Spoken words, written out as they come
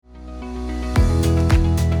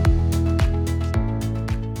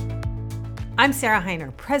I'm Sarah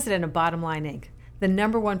Heiner, president of Bottom Line Inc., the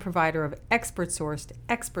 #1 provider of expert-sourced,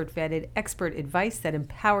 expert-vetted, expert advice that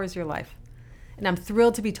empowers your life. And I'm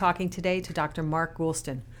thrilled to be talking today to Dr. Mark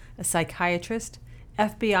Goulston, a psychiatrist,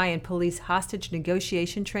 FBI and police hostage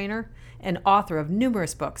negotiation trainer, and author of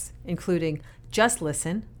numerous books, including Just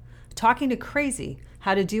Listen, Talking to Crazy,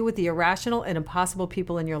 How to Deal with the Irrational and Impossible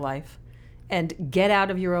People in Your Life, and Get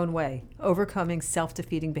Out of Your Own Way, Overcoming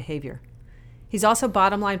Self-Defeating Behavior. He's also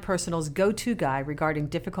Bottom Line Personal's go-to guy regarding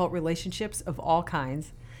difficult relationships of all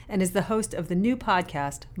kinds, and is the host of the new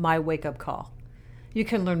podcast, My Wake Up Call. You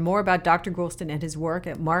can learn more about Dr. Goulston and his work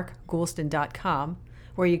at markgoulston.com,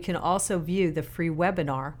 where you can also view the free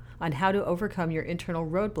webinar on how to overcome your internal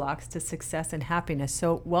roadblocks to success and happiness.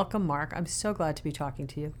 So welcome, Mark. I'm so glad to be talking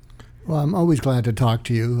to you. Well, I'm always glad to talk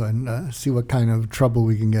to you and see what kind of trouble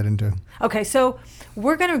we can get into. Okay, so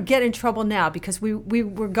we're going to get in trouble now because we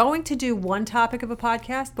were going to do one topic of a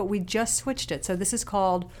podcast, but we just switched it. So this is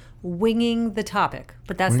called Winging the Topic,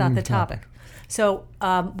 but that's not the topic. So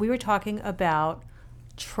we were talking about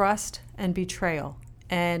trust and betrayal,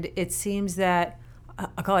 and it seems that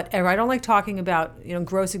I call it. I don't like talking about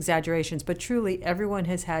gross exaggerations, but truly everyone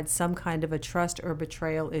has had some kind of a trust or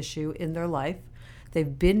betrayal issue in their life.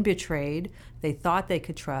 They've been betrayed, they thought they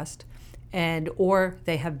could trust, or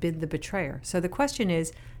they have been the betrayer. So the question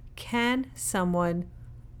is, can someone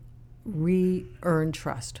re-earn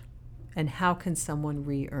trust? And how can someone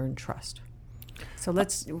re-earn trust? So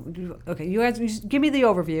you guys give me the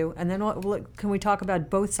overview, and then can we talk about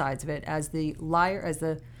both sides of it, as the liar, as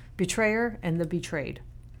the betrayer, and the betrayed?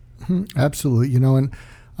 Absolutely. And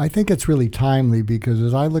I think it's really timely because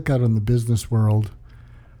as I look out in the business world,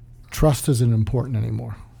 trust isn't important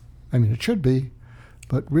anymore. I mean, it should be,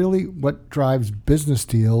 but really what drives business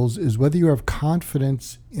deals is whether you have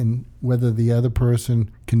confidence in whether the other person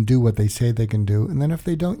can do what they say they can do, and then if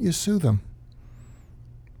they don't, you sue them.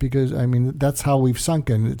 Because, I mean, that's how we've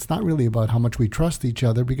sunken. It's not really about how much we trust each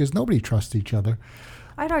other, because nobody trusts each other.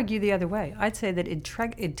 I'd argue the other way. I'd say that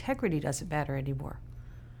integrity doesn't matter anymore.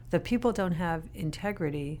 That people don't have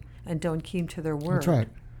integrity and don't keep to their word. That's right.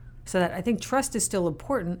 So that I think trust is still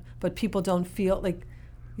important, but people don't feel like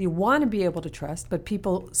you want to be able to trust, but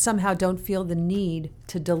people somehow don't feel the need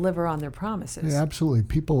to deliver on their promises. Yeah, absolutely.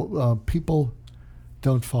 People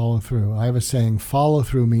don't follow through. I have a saying, follow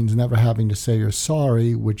through means never having to say you're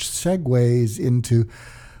sorry, which segues into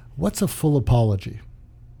what's a full apology.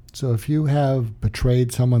 So if you have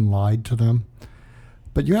betrayed someone, lied to them,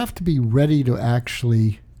 but you have to be ready to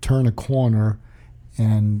actually turn a corner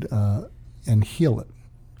and heal it.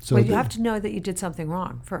 So you have to know that you did something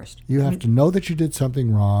wrong first. You have to know that you did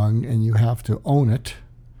something wrong, and you have to own it,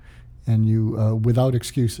 and without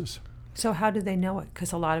excuses. So how do they know it?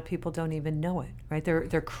 Because a lot of people don't even know it, right?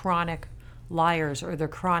 They're chronic liars, or they're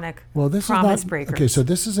chronic promise breakers. Okay, so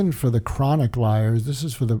this isn't for the chronic liars. This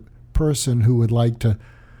is for the person who would like to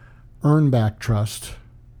earn back trust,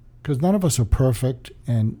 because none of us are perfect,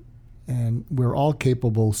 and we're all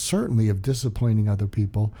capable, certainly, of disappointing other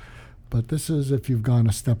people. But this is if you've gone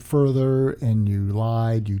a step further and you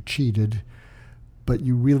lied, you cheated, but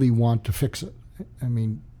you really want to fix it. I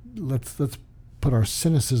mean, let's put our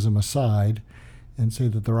cynicism aside and say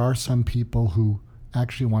that there are some people who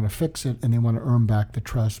actually want to fix it and they want to earn back the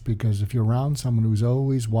trust, because if you're around someone who's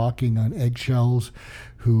always walking on eggshells,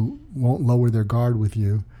 who won't lower their guard with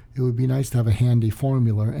you, it would be nice to have a handy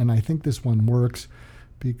formula. And I think this one works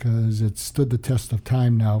because it's stood the test of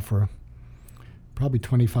time now for probably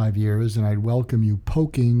 25 years, and I'd welcome you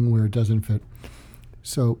poking where it doesn't fit.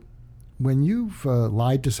 So when you've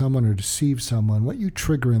lied to someone or deceived someone, what you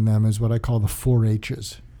trigger in them is what I call the 4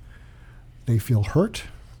 H's. They feel hurt.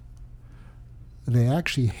 They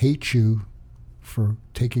actually hate you for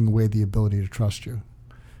taking away the ability to trust you.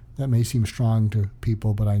 That may seem strong to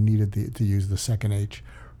people, but I needed to use the second H.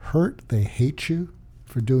 Hurt, they hate you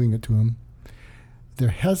for doing it to them. They're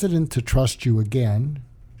hesitant to trust you again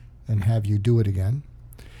and have you do it again,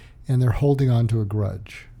 and they're holding on to a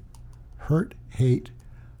grudge. Hurt, hate,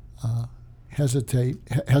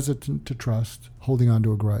 hesitant to trust, holding on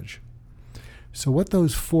to a grudge. So what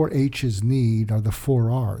those 4 H's need are the 4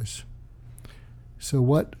 R's. So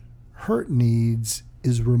what hurt needs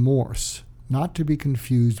is remorse, not to be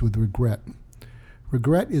confused with regret.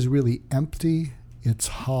 Regret is really empty, it's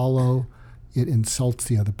hollow, it insults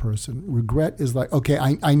the other person. Regret is like, okay,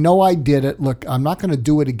 I know I did it. Look, I'm not going to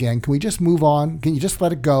do it again. Can we just move on? Can you just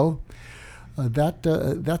let it go?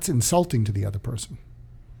 That's insulting to the other person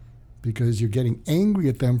because you're getting angry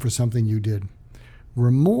at them for something you did.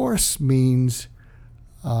 Remorse means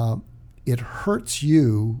it hurts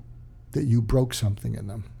you that you broke something in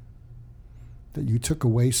them, that you took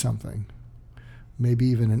away something. maybe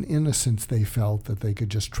even an innocence they felt that they could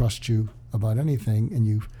just trust you about anything, and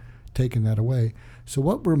you've taken that away. So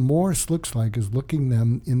what remorse looks like is looking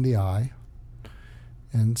them in the eye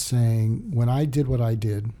and saying, when I did what I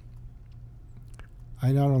did,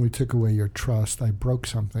 I not only took away your trust, I broke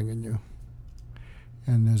something in you.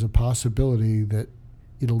 And there's a possibility that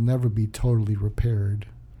it'll never be totally repaired.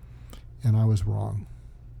 And I was wrong.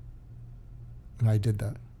 And I did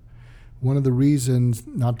that. One of the reasons,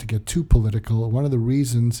 not to get too political, one of the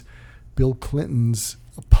reasons Bill Clinton's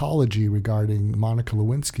apology regarding Monica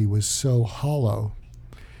Lewinsky was so hollow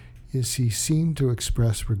is he seemed to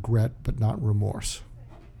express regret but not remorse.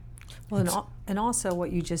 Well, and also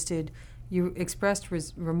what you just did, you expressed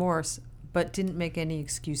remorse but didn't make any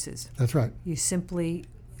excuses. That's right. You simply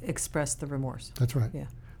expressed the remorse. That's right. Yeah.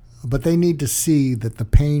 But they need to see that the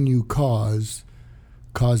pain you causes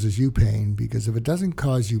you pain, because if it doesn't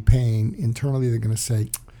cause you pain, internally they're going to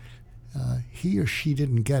say, he or she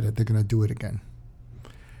didn't get it, they're going to do it again.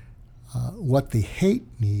 What the hate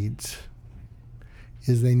needs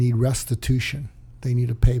is they need restitution. They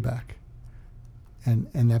need a payback. And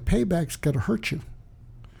that payback's got to hurt you.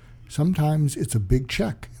 Sometimes it's a big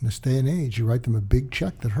check. In this day and age, you write them a big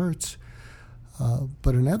check that hurts.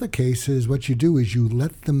 But in other cases, what you do is you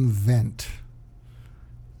let them vent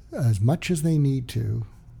as much as they need to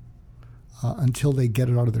until they get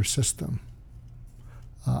it out of their system.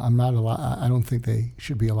 I don't think they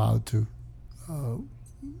should be allowed to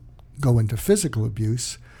go into physical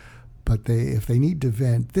abuse, but if they need to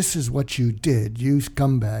vent, this is what you did, you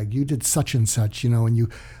scumbag, you did such and such, and you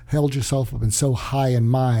held yourself up and so high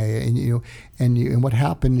and and what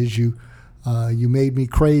happened is you made me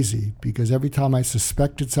crazy, because every time I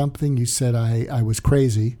suspected something, you said I was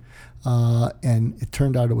crazy, and it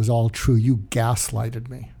turned out it was all true. You gaslighted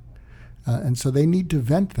me. And so they need to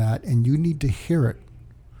vent that, and you need to hear it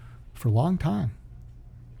for a long time.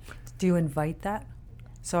 Do you invite that?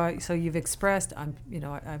 So you've expressed, I'm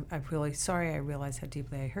really sorry. I realize how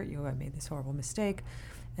deeply I hurt you. I made this horrible mistake.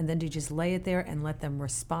 And then do you just lay it there and let them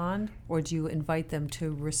respond, or do you invite them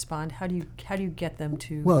to respond? How do you get them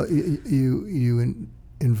to? Well, you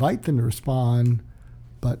invite them to respond,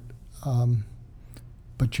 but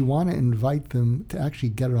you want to invite them to actually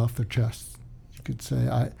get it off their chest. You could say,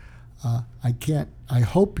 I can't. I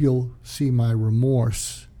hope you'll see my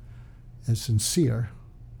remorse as sincere,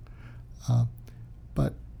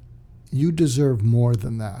 but you deserve more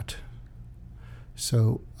than that.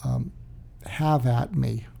 So have at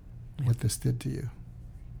me what this did to you.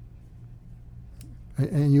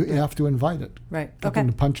 And you have to invite it. Right. Get them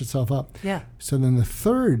to punch itself up. Yeah. So then the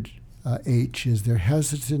third H is they're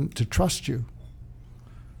hesitant to trust you.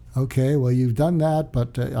 Okay, well, you've done that,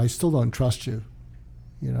 but I still don't trust you.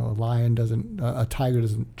 A tiger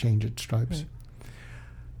doesn't change its stripes. Right.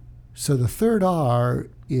 So the third R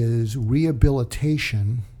is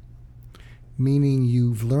rehabilitation, meaning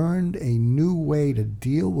you've learned a new way to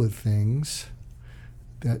deal with things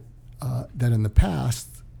that in the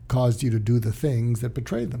past caused you to do the things that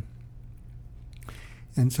betrayed them.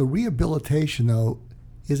 And so rehabilitation, though,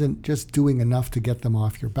 isn't just doing enough to get them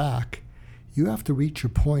off your back. You have to reach a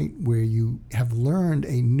point where you have learned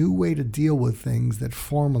a new way to deal with things that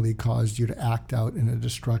formerly caused you to act out in a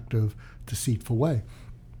destructive, deceitful way.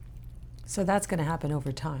 So that's going to happen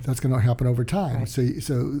over time. That's going to happen over time. Right.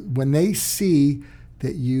 So when they see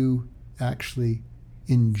that you actually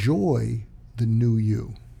enjoy the new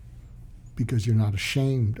you, because you're not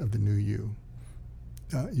ashamed of the new you,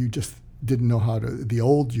 you just didn't know how to, the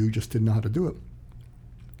old you just didn't know how to do it.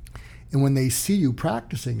 And when they see you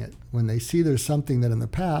practicing it, when they see there's something that in the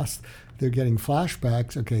past, they're getting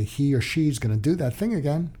flashbacks, okay, he or she's going to do that thing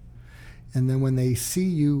again. And then when they see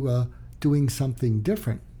you doing something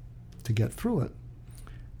different to get through it,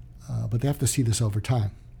 but they have to see this over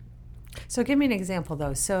time. So give me an example,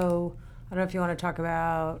 though. So I don't know if you want to talk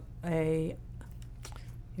about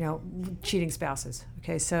cheating spouses.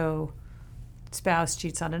 Okay, so spouse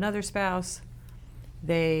cheats on another spouse.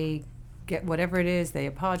 They get whatever it is. They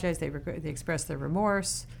apologize. They express their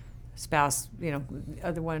remorse. Spouse, the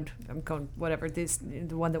other one, I'm going whatever. The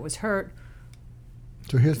one that was hurt.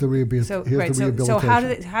 So here's the rehabilitation. So how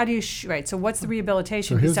do you So what's the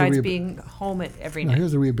rehabilitation besides being home every night?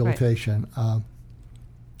 Here's the rehabilitation. Right.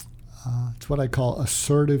 It's what I call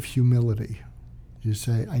assertive humility. You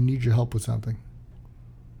say, I need your help with something.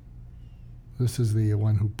 This is the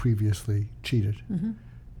one who previously cheated. Mm-hmm.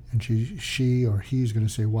 And she or he's going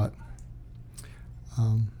to say what?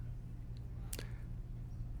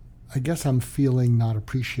 I guess I'm feeling not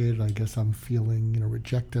appreciated. I guess I'm feeling,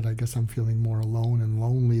 rejected. I guess I'm feeling more alone and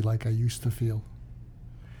lonely like I used to feel.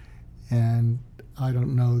 And I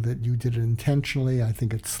don't know that you did it intentionally. I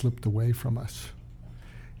think it slipped away from us.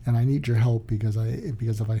 And I need your help because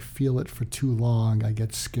if I feel it for too long, I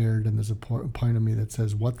get scared, and there's a point of me that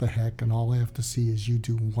says, what the heck, and all I have to see is you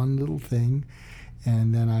do one little thing,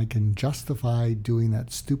 and then I can justify doing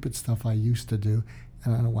that stupid stuff I used to do,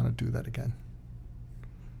 and I don't want to do that again.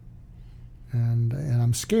 And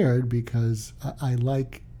I'm scared because I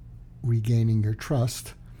like regaining your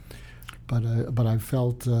trust, but I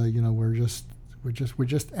felt we're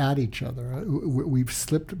just at each other. We've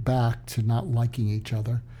slipped back to not liking each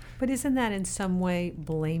other. But isn't that in some way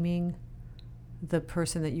blaming the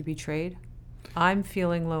person that you betrayed? I'm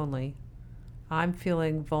feeling lonely. I'm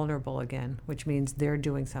feeling vulnerable again, which means they're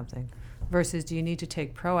doing something. Versus, do you need to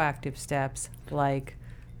take proactive steps like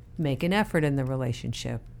make an effort in the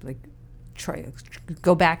relationship, like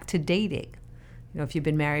go back to dating? If you've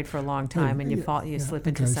been married for a long time and you slip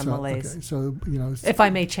into some malaise. Okay. So, if I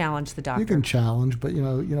may challenge the doctor. You can challenge, but,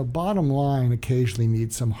 bottom line occasionally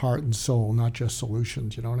needs some heart and soul, not just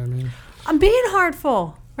solutions. You know what I mean? I'm being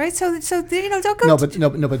heartful, right? So don't go.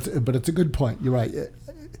 But it's a good point. You're right.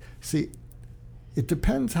 See, it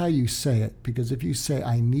depends how you say it, because if you say,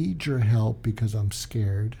 I need your help because I'm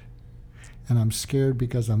scared, and I'm scared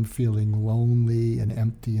because I'm feeling lonely and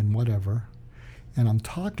empty and whatever, and I'm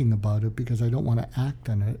talking about it because I don't want to act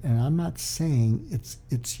on it. And I'm not saying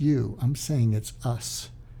it's you. I'm saying it's us.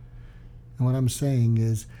 And what I'm saying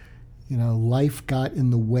is, life got in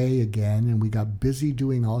the way again, and we got busy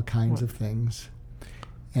doing all kinds of things.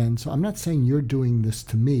 And so I'm not saying you're doing this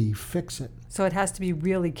to me. Fix it. So it has to be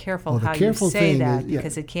really careful how you say that,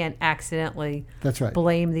 because it can't accidentally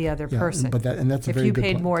blame the other person. But that's a very good point. If you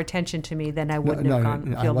paid more attention to me, then I wouldn't have gone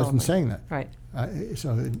feel lonely. I wasn't saying that. Right.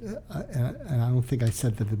 And I don't think I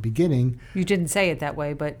said that at the beginning. You didn't say it that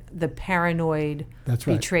way, but the paranoid,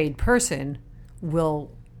 betrayed person will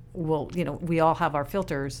we all have our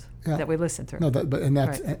filters that we listen through.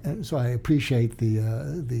 So I appreciate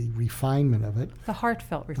the refinement of it. The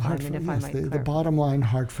heartfelt refinement, if I might clarify. The bottom line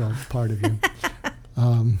heartfelt part of you.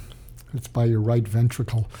 It's by your right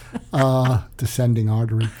ventricle, descending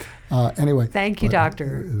artery. Anyway. Thank you,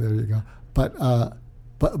 doctor. There you go. But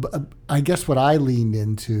I guess what I leaned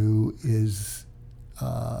into is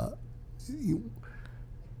I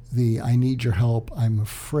need your help. I'm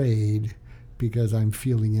afraid because I'm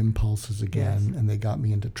feeling impulses again, and they got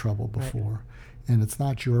me into trouble before. Right. And it's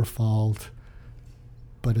not your fault,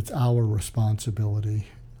 but it's our responsibility.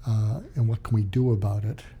 And what can we do about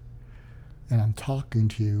it? And I'm talking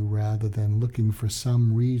to you rather than looking for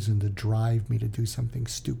some reason to drive me to do something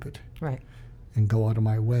stupid. Right. And go out of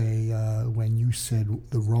my way when you said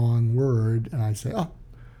the wrong word, and I say,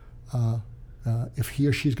 if he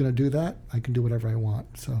or she's going to do that, I can do whatever I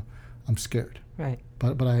want. So I'm scared. Right.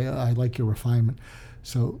 But I like your refinement.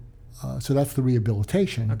 So that's the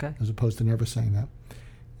rehabilitation, as opposed to never saying that.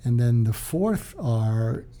 And then the fourth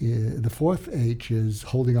H is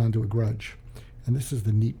holding on to a grudge. And this is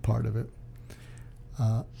the neat part of it.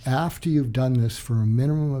 After you've done this for a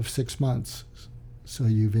minimum of 6 months, so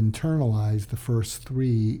you've internalized the first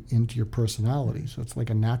 3 into your personality. So it's like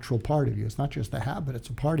a natural part of you. It's not just a habit, it's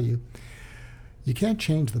a part of you. You can't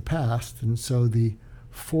change the past. And so the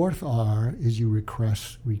fourth R is you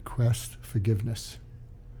request forgiveness.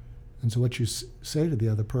 And so what you say to the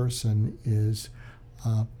other person is,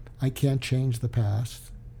 I can't change the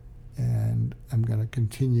past, and I'm going to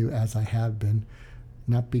continue as I have been,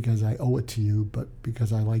 not because I owe it to you, but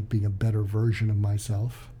because I like being a better version of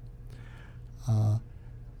myself.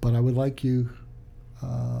 But I would like you,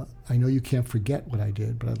 I know you can't forget what I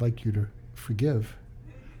did, but I'd like you to forgive.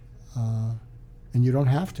 And you don't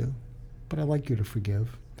have to, but I'd like you to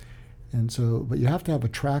forgive. And so, but you have to have a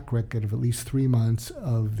track record of at least 3 months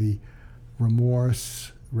of the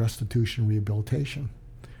remorse, restitution, rehabilitation.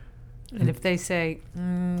 And if they say,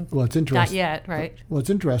 well, it's interesting. Not yet, right? Well, it's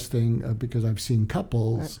interesting because I've seen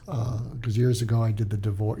couples, because years ago I did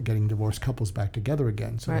the getting divorced couples back together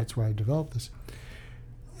again, so that's where I developed this.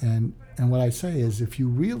 And what I say is, if you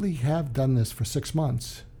really have done this for 6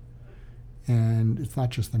 months, and it's not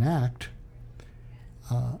just an act,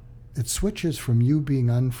 it switches from you being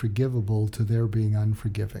unforgivable to their being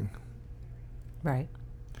unforgiving. Right.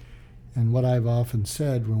 And what I've often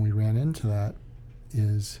said when we ran into that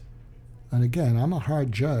is, and again, I'm a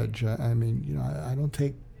hard judge. I mean, I don't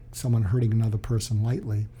take someone hurting another person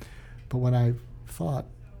lightly. But when I've thought,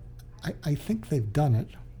 I think they've done it,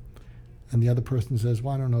 and the other person says,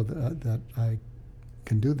 well, I don't know that I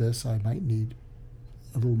can do this. I might need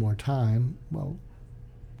a little more time. Well,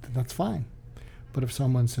 that's fine. But if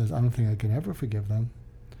someone says, I don't think I can ever forgive them,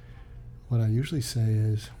 what I usually say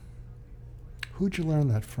is, who'd you learn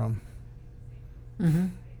that from? Mm-hmm.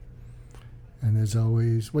 And there's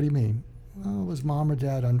always, what do you mean? Well, was mom or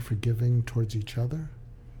dad unforgiving towards each other?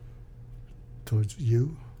 Towards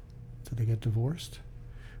you? Did they get divorced?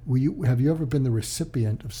 Have you ever been the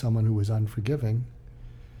recipient of someone who was unforgiving?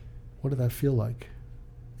 What did that feel like?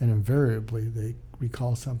 And invariably, they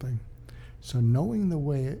recall something. So knowing the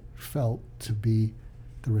way it felt to be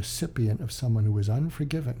the recipient of someone who was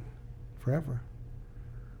unforgiving forever,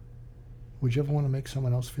 would you ever want to make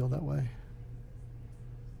someone else feel that way?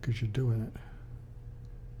 Because you're doing it.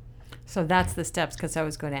 So that's the steps, because I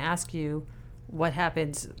was going to ask you what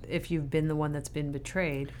happens if you've been the one that's been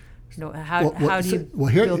betrayed. You know,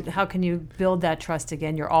 how can you build that trust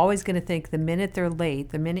again? You're always going to think the minute they're late,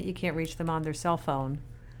 the minute you can't reach them on their cell phone,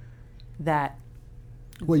 that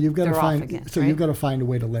you've got to find again, so right? You've got to find a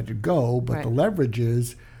way to let it go. But right. The leverage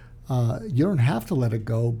is you don't have to let it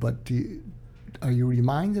go. But are you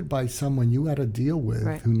reminded by someone you had to deal with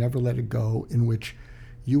right. who never let it go, in which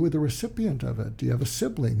you were the recipient of it? Do you have a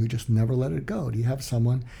sibling who just never let it go? Do you have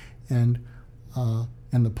someone? And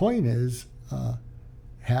the point is,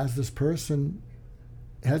 has this person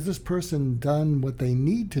done what they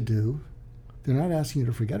need to do? They're not asking you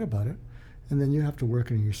to forget about it, and then you have to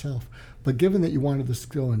work on it yourself. But given that you wanted this to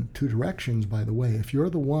go in two directions, by the way, if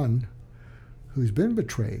you're the one who's been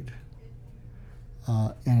betrayed,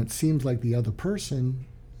 and it seems like the other person,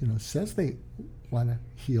 says they want to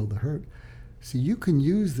heal the hurt, so you can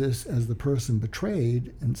use this as the person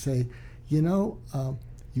betrayed and say,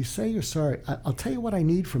 you say you're sorry. I'll tell you what I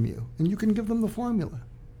need from you, and you can give them the formula.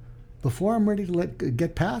 Before I'm ready to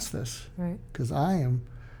get past this, right? Because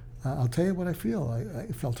I'll tell you what I feel.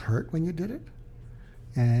 I felt hurt when you did it,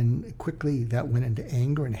 and quickly that went into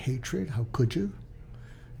anger and hatred. How could you?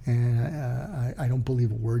 And I don't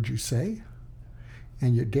believe a word you say,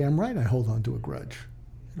 and you're damn right I hold on to a grudge.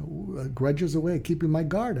 A grudge is a way of keeping my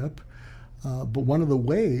guard up. But one of the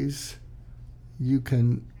ways you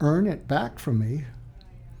can earn it back from me,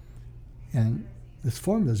 and this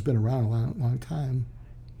formula has been around a long time,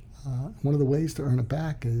 one of the ways to earn it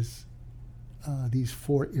back is these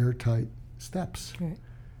 4 airtight steps. Right.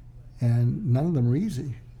 And none of them are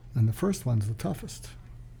easy. And the first one's the toughest.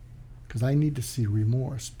 Because I need to see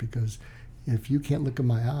remorse, because if you can't look in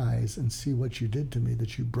my eyes and see what you did to me,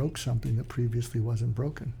 that you broke something that previously wasn't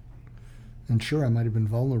broken. And sure, I might have been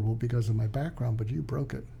vulnerable because of my background, but you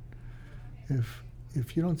broke it.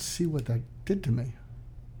 If you don't see what that did to me,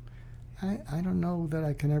 I don't know that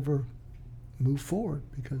I can ever move forward,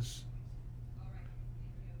 because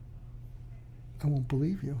I won't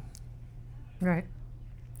believe you. Right.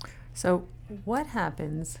 So what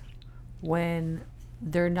happens when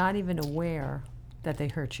they're not even aware that they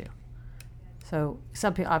hurt you? So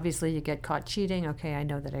some people, obviously you get caught cheating. Okay, I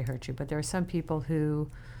know that I hurt you. But there are some people who,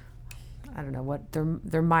 I don't know what,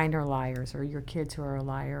 they're minor liars, or your kids who are a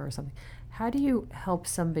liar or something. How do you help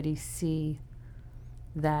somebody see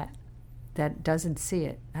that doesn't see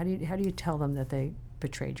it? How do you tell them that they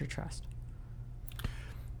betrayed your trust?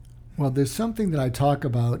 Well, there's something that I talk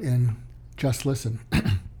about in Just Listen.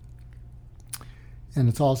 And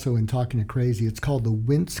it's also in Talking to Crazy. It's called the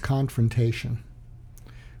wince confrontation,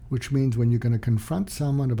 which means when you're going to confront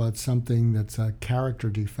someone about something that's a character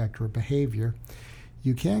defect or a behavior,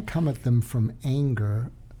 you can't come at them from anger.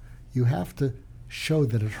 You have to show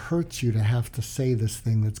that it hurts you to have to say this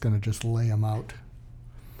thing that's going to just lay them out.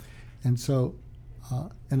 And so,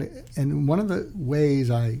 and one of the ways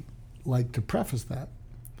I like to preface that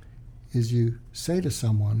is you say to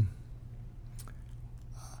someone,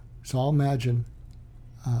 so I'll imagine,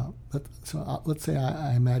 let's say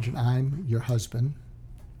I imagine I'm your husband,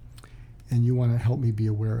 and you want to help me be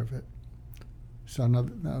aware of it. So now,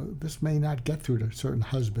 this may not get through to certain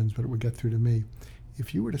husbands, but it would get through to me.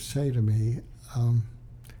 If you were to say to me,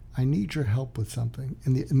 I need your help with something,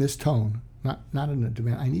 in this tone, not in a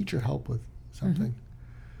demand, I need your help with something.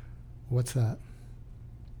 Mm-hmm. What's that?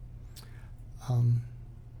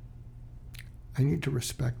 I need to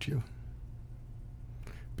respect you,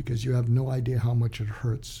 because you have no idea how much it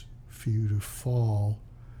hurts for you to fall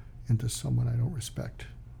into someone I don't respect.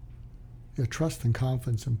 Yeah, trust and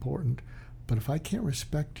confidence important, but if I can't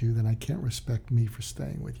respect you, then I can't respect me for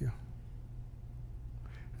staying with you.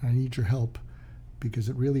 And I need your help, because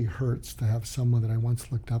it really hurts to have someone that I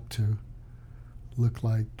once looked up to look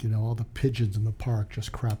like, all the pigeons in the park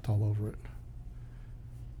just crapped all over it.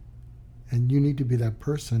 And you need to be that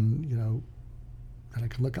person, that I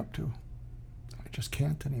can look up to. I just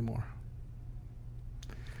can't anymore.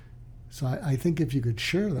 So I think if you could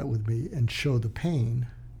share that with me and show the pain.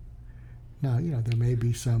 Now, there may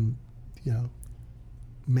be some,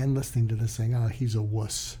 men listening to this saying, oh, he's a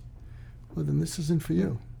wuss. Well, then this isn't for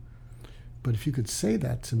you. But if you could say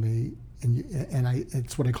that to me,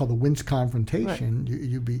 it's what I call the wince confrontation.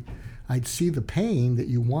 Right. I'd see the pain that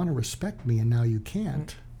you want to respect me, and now you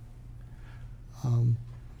can't. Right.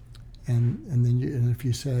 And if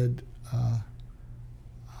you said,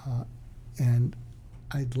 and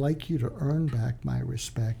I'd like you to earn back my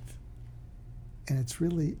respect, and it's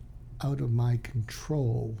really out of my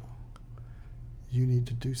control, you need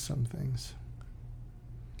to do some things.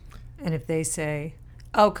 And if they say,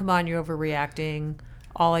 oh, come on, you're overreacting,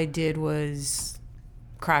 all I did was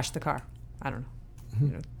crash the car. I don't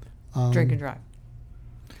know. Drink and drive.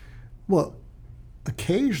 Well,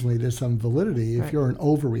 occasionally there's some validity if you're an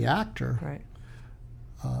overreactor. Right.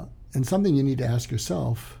 And something you need to ask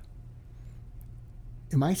yourself,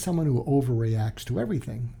 am I someone who overreacts to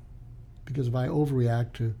everything? Because if I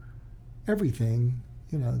overreact to everything,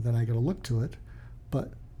 then I got to look to it.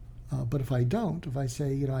 But if I don't, if I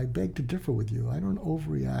say, I beg to differ with you, I don't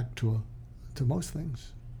overreact to most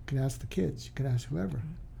things. You can ask the kids, you can ask whoever.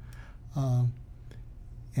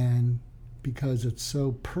 And because it's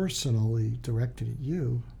so personally directed at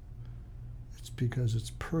you, it's because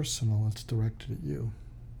it's personal, it's directed at you.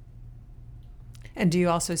 And do you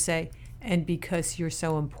also say, and because you're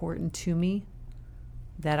so important to me,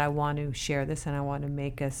 that I want to share this and I want to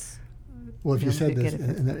make us... Well, if you said this,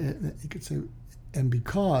 and you could say, and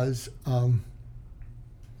because, I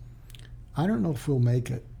don't know if we'll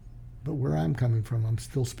make it, but where I'm coming from, I'm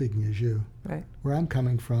still speaking as you. Right. Where I'm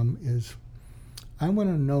coming from is, I want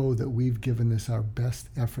to know that we've given this our best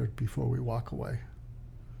effort before we walk away.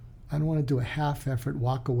 I don't want to do a half effort,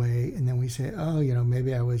 walk away, and then we say, oh,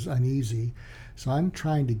 maybe I was uneasy. So I'm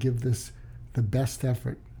trying to give this the best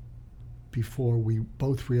effort before we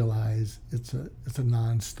both realize it's a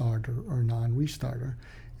non-starter or non-restarter.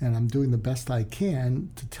 And I'm doing the best I can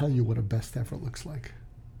to tell you what a best effort looks like.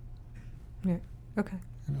 Yeah. Okay.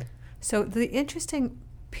 So the interesting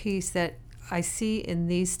piece that I see in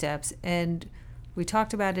these steps, and we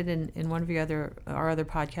talked about it in one of our other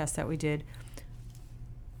podcasts that we did,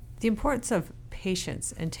 the importance of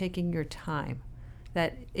patience and taking your time.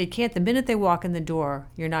 That it can't, the minute they walk in the door,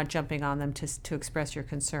 you're not jumping on them to express your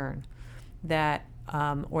concern. That,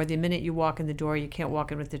 or the minute you walk in the door, you can't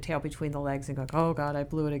walk in with the tail between the legs and go, oh God, I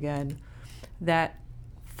blew it again. That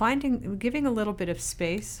giving a little bit of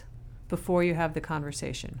space before you have the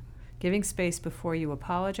conversation, giving space before you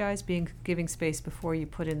apologize, giving space before you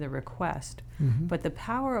put in the request. Mm-hmm. But the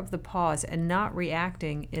power of the pause and not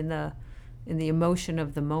reacting in the emotion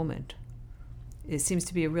of the moment, it seems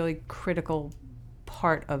to be a really critical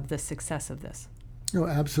part of the success of this. No,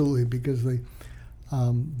 absolutely, because the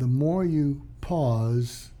more you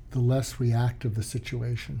pause, the less reactive the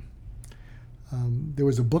situation. There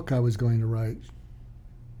was a book I was going to write,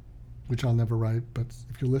 which I'll never write, but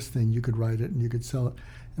if you're listening, you could write it and you could sell it.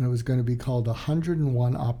 And it was going to be called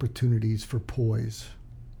 101 Opportunities for Poise.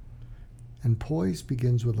 And poise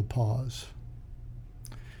begins with a pause.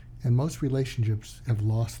 And most relationships have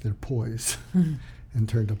lost their poise and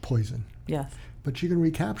turned to poison. Yes. But you can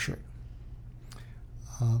recapture it.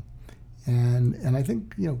 And I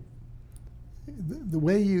think, the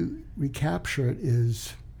way you recapture it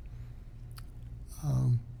is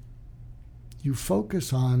you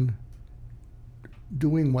focus on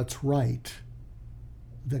doing what's right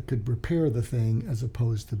that could repair the thing as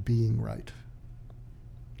opposed to being right.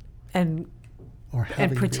 And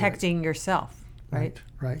protecting yourself, right?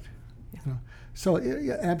 Right. Yeah. So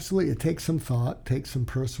absolutely, it takes some thought, takes some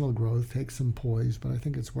personal growth, takes some poise, but I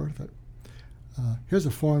think it's worth it. Here's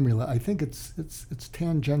a formula. I think it's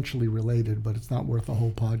tangentially related, but it's not worth a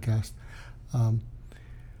whole podcast.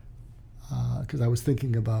 Because I was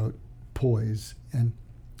thinking about poise, and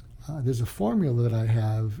there's a formula that I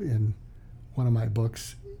have in one of my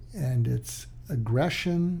books, and it's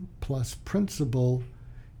aggression plus principle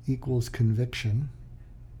equals conviction.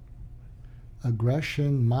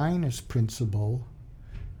 Aggression minus principle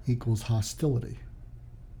equals hostility.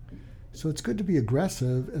 So it's good to be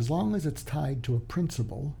aggressive as long as it's tied to a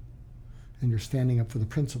principle and you're standing up for the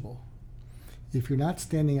principle. If you're not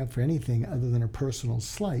standing up for anything other than a personal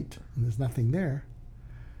slight and there's nothing there,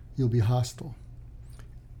 you'll be hostile.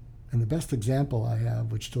 And the best example I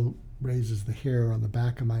have, which still raises the hair on the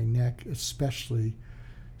back of my neck, especially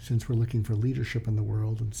since we're looking for leadership in the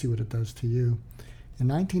world and see what it does to you. In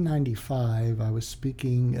 1995, I was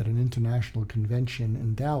speaking at an international convention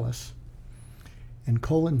in Dallas, and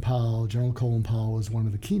Colin Powell, General Colin Powell, was one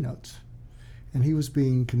of the keynotes, and he was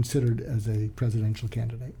being considered as a presidential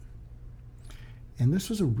candidate. And this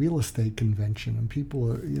was a real estate convention, and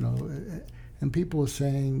people are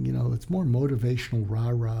saying, it's more motivational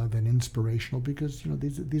rah-rah than inspirational because,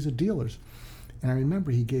 these are dealers. And I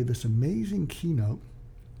remember he gave this amazing keynote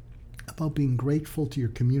about being grateful to your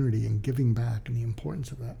community and giving back and the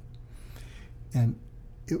importance of that. And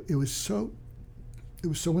it was so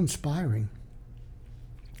inspiring.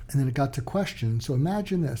 And then it got to questions. So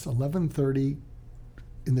imagine this, 11:30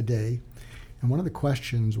 in the day, and one of the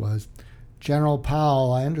questions was, General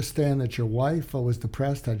Powell, I understand that your wife was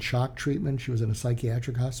depressed, had shock treatment. She was in a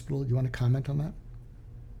psychiatric hospital. You want to comment on that?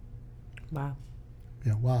 Wow.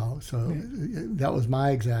 Yeah, wow. So that was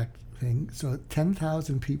my exact thing. So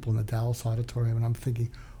 10,000 people in the Dallas auditorium, and I'm thinking,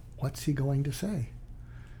 what's he going to say?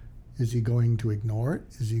 Is he going to ignore it?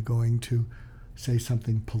 Is he going to say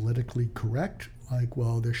something politically correct, like,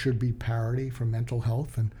 well, there should be parity for mental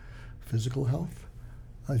health and physical health?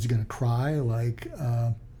 Is he going to cry like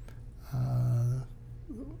Edmund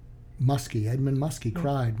Muskie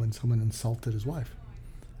cried when someone insulted his wife?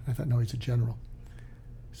 I thought, no, he's a general.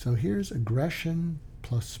 So here's aggression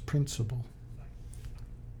plus principle.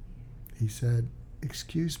 He said,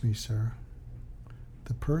 excuse me, sir.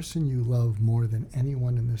 The person you love more than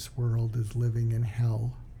anyone in this world is living in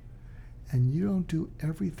hell, and you don't do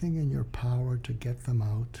everything in your power to get them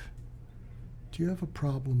out. Do you have a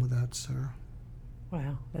problem with that, sir?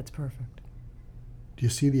 Wow, that's perfect. Do you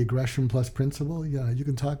see the aggression plus principle? Yeah, you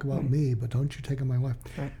can talk about me, but don't you take on my wife.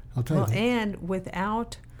 Right. I'll tell you. And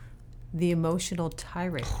without the emotional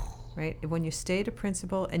tirade, right? When you stay to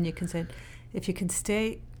principle and you can say, if you can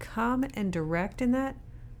stay calm and direct in that,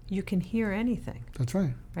 you can hear anything. That's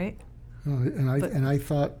right. Right? And I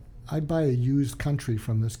thought I'd buy a used country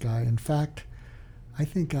from this guy. In fact, I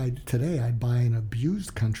think today I'd buy an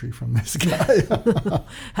abused country from this guy.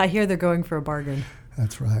 I hear they're going for a bargain.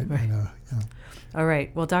 That's right. Right. Yeah. All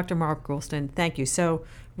right. Well, Dr. Mark Goulston, thank you. So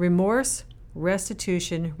remorse,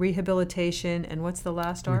 restitution, rehabilitation, and what's the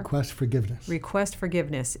last R? Request forgiveness. Request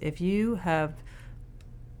forgiveness. If you have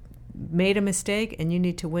made a mistake and you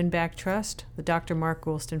need to win back trust, the Dr. Mark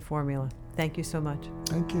Goulston formula. Thank you so much.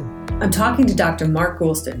 Thank you. I'm talking to Dr. Mark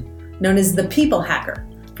Goulston, known as the People Hacker,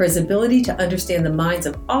 for his ability to understand the minds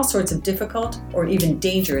of all sorts of difficult or even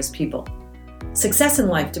dangerous people. Success in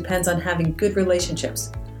life depends on having good relationships,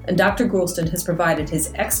 and Dr. Goulston has provided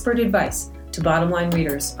his expert advice to bottom line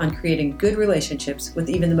readers on creating good relationships with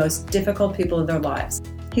even the most difficult people in their lives.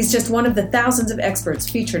 He's just one of the thousands of experts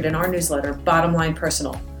featured in our newsletter, Bottom Line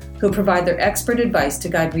Personal, who provide their expert advice to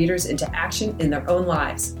guide readers into action in their own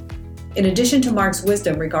lives. In addition to Mark's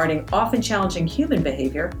wisdom regarding often challenging human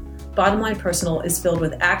behavior, Bottom Line Personal is filled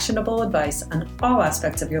with actionable advice on all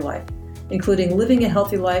aspects of your life, including living a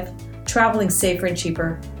healthy life, traveling safer and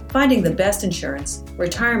cheaper, finding the best insurance,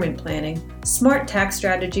 retirement planning, smart tax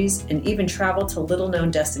strategies, and even travel to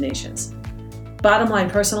little-known destinations. Bottom Line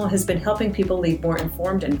Personal has been helping people lead more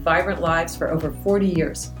informed and vibrant lives for over 40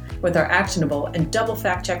 years with our actionable and double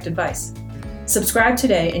fact-checked advice. Subscribe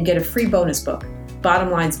today and get a free bonus book,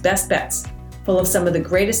 Bottom Line's Best Bets, full of some of the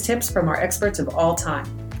greatest tips from our experts of all time.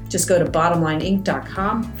 Just go to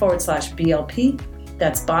bottomlineinc.com/BLP.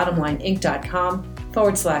 That's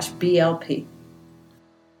bottomlineinc.com/BLP.